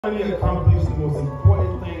finally accomplished the most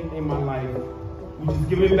important thing in my life, which is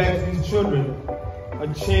giving back to these children a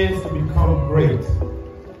chance to become great.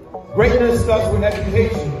 Greatness starts with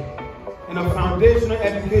education, and a foundational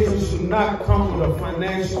education should not come with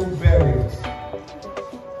financial barriers.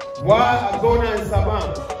 While I go down in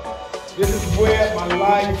Savannah, this is where my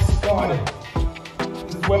life started.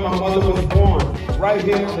 This is where my mother was born, right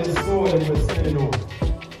here on this soil that we're standing on.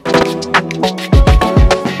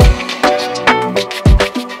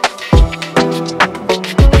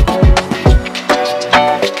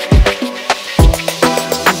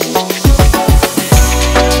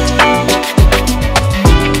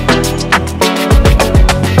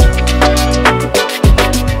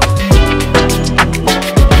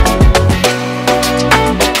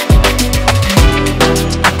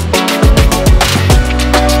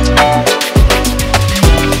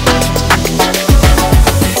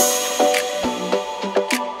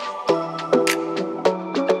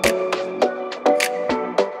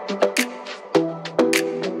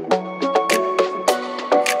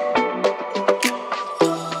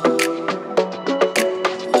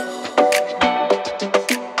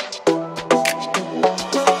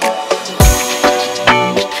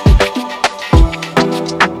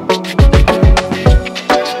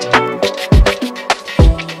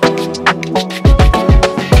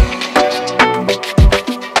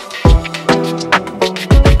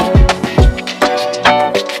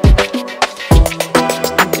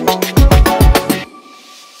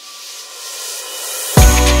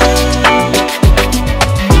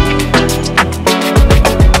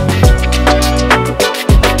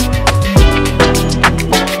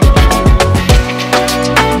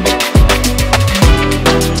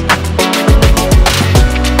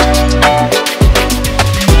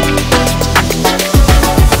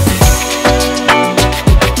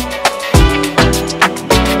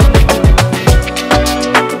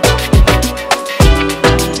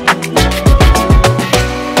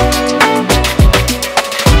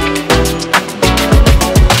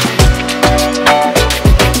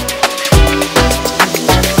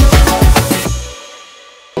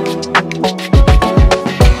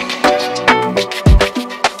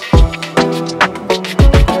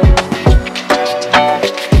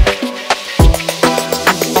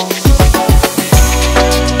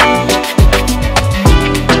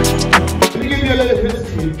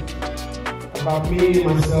 About me,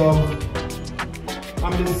 myself,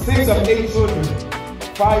 I'm the sixth of 8 children,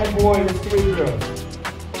 5 boys, 3 girls.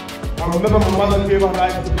 I remember my mother gave her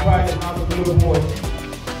life to Christ when I was a little boy.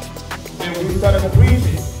 And we started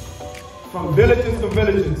preaching from villages to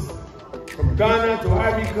villages, from Ghana to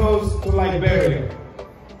Ivory Coast to Liberia.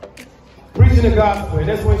 Preaching the gospel, and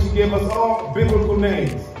that's when she gave us all biblical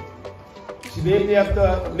names. She named me after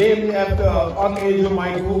Archangel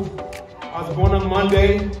Michael. I was born on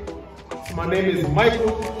Monday. My name is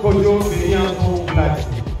Michael Kojo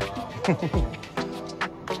Blackson.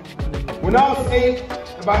 When I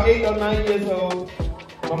was about 8 or 9 years old,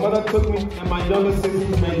 my mother took me and my younger sister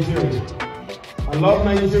to Nigeria. I love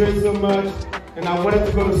Nigeria so much, and I wanted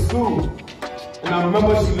to go to school. And I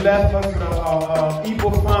remember she left us with an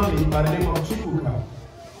Igbo family by the name of Chappelle.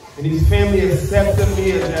 And his family accepted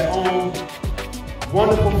me as their own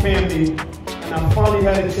wonderful family, and I finally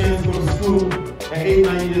had a chance to go to school at 8,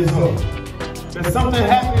 9 years old. But something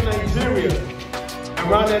happened in Nigeria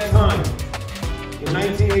around that time, in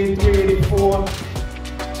 1983, 84.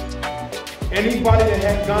 Anybody that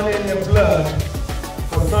had Ghana in their blood,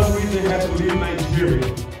 for some reason had to leave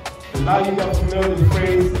Nigeria. And now you got familiar with the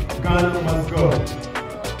phrase, Ghana must go.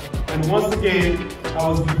 And once again, I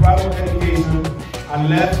was deprived of education. I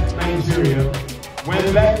left Nigeria,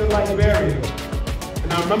 went back to Liberia.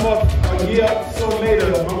 And I remember a year or so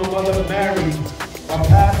later, my mother married a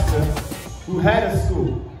pastor who had a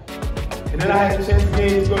school. And then I had a chance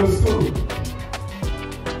again to go to school.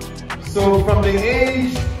 So from the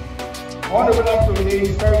age, all the way up to the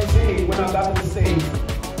age 13, when I got to the States,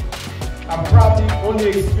 I probably only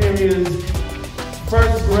experienced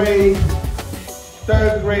 1st grade,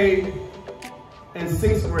 3rd grade, and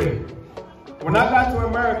 6th grade. When I got to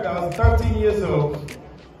America, I was 13 years old.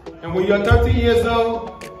 And when you're 13 years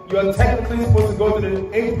old, you're technically supposed to go to the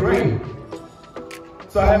 8th grade.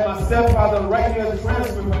 So I had my stepfather write me a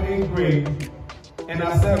transfer from 8th grade. And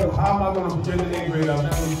I said, well, how am I going to begin the 8th grade? I've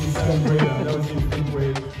never seen 7th grade, I've never seen 5th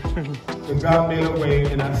grade. So God made a way,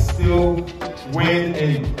 and I still went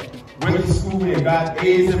to school and got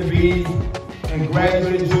A's and B's, and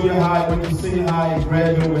graduated junior high, went to senior high, and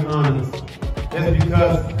graduated with honors. That's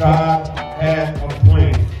because God had a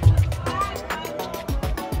plan.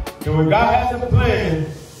 And when God has a plan,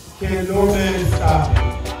 can no man stop it?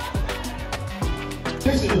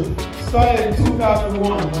 started in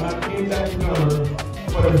 2001 when I came back to Ghana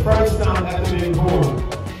for the first time after being born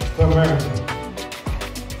to America.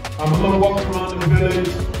 I remember walking around the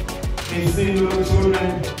village and seeing little children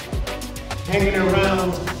hanging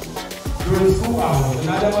around during school hours. And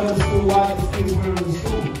I never understood why these kids were in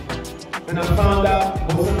school. And I found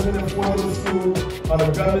out most of them in the affordable school or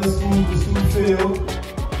the government schools were school filled.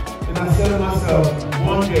 And I said to myself,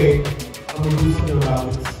 one day I'm going to do something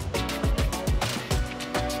about this.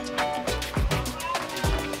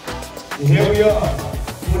 And here we are,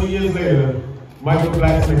 20 years later, Michael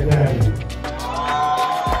Blackson Academy.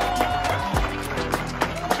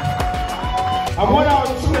 I want our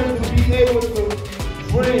children to be able to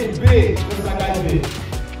dream big, just like I did.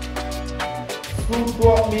 School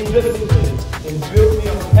taught me discipline and built me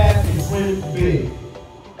a path to dream big.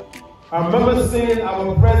 I remember seeing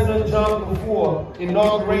our President John before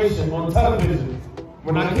inauguration on television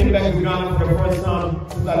when I came back to Ghana for the first time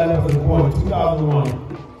since I left as a boy in 2001.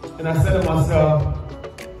 And I said to myself,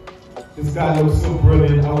 this guy looks so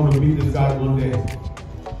brilliant, I want to meet this guy one day.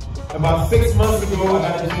 About 6 months ago, I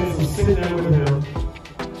got a chance to sit there with him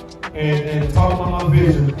and talk about my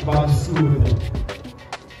vision about the school with him.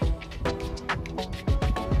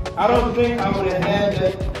 I don't think I would have had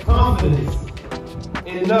that confidence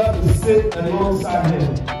enough to sit alongside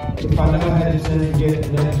him if I never had a chance to get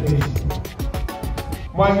an education.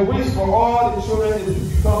 My wish for all the children is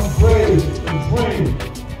to become brave and dream.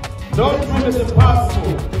 No dream is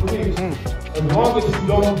impossible to reach as long as you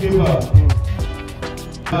don't give up.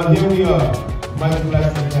 Now here we are, Michael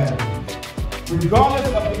Blackson Academy. Regardless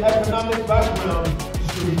of the economic background, you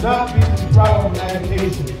should not be proud of your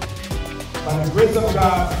education. By the grace of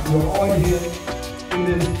God, we are all here in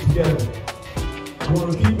this together. We're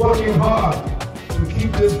going to keep working hard to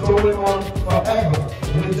keep this going on forever,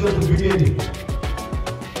 and it's just the beginning.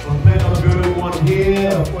 I'm planning on building one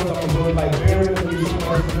here. Of course, I'm going to go to Liberia, and do some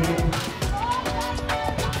to me.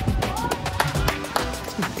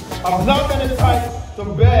 I'm not going to try to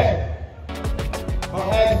beg or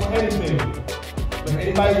ask for anything. If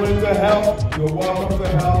anybody willing to help, you're welcome to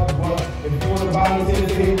help. But if you want to volunteer to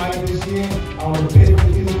say, Mike, this year, I want to pay for the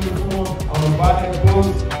kids' uniform, I want to buy their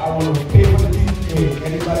clothes, I want to pay for the teacher's pay.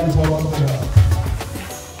 Anybody's welcome to help.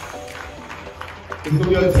 It's going to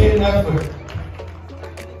be a team effort.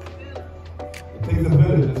 It takes a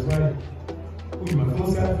village, that's right. Who, my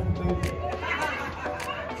close guy?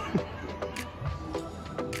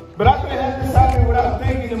 But I couldn't have this happen without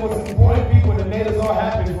thanking the most important people that made this all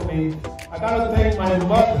happen for me. I gotta thank my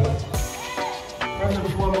mother. First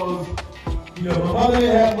and foremost, you know, my mother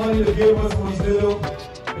didn't have money to give us when we was little,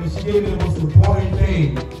 and she gave me the most important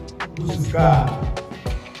thing, which is God.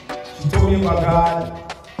 She told me about God,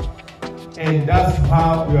 and that's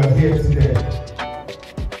how we are here today.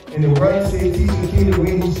 And the word says, teach the kid the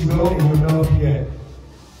way he should go, and you'll never forget.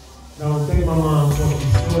 Now I want to thank my mom for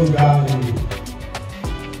instilling God in me.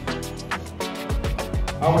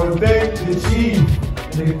 I want to thank the chief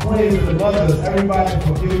and the queens and the mothers, everybody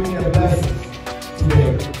for giving me a blessing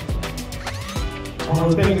today. I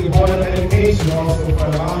want to thank the Board of Education also for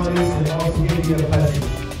allowing this and also giving me a blessing.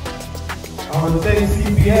 I want to thank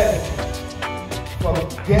CPS for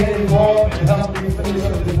getting involved and helping me finish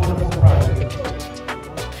up this wonderful project.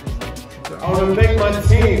 I want to thank my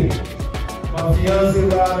team, my fiance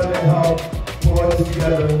Rada that helped put all this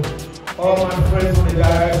together, all my friends from the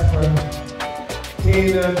diaspora,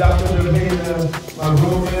 Tina, Dr. Domino, my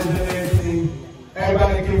roommate, Nancy,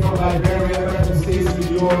 everybody that came from Liberia, American States,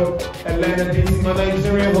 New York, Atlanta, DC, my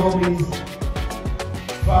Nigerian homies,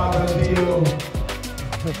 Father, Dio.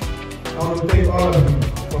 I want to thank all of you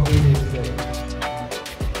for being here today.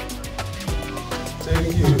 Thank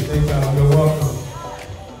you, thank God, you're welcome.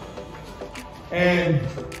 And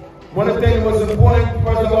one of the things that was important,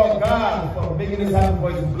 first of all, God, for making this happen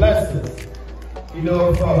for his blessings. You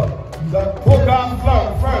know, put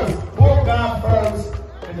God first, put God first,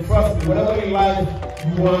 and trust me, whatever in life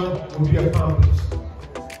you want will be accomplished.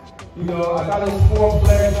 You know, I got those 4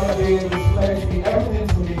 flags up there, this flag means everything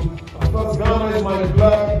to me. Of course, Ghana is my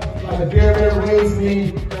blood, Liberia raised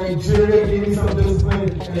me, Nigeria gave me some discipline,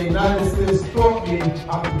 and the United States taught me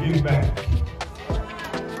how to give back.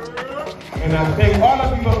 And I thank all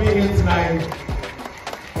of you for being here tonight,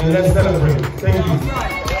 and let's celebrate. Thank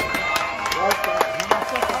you.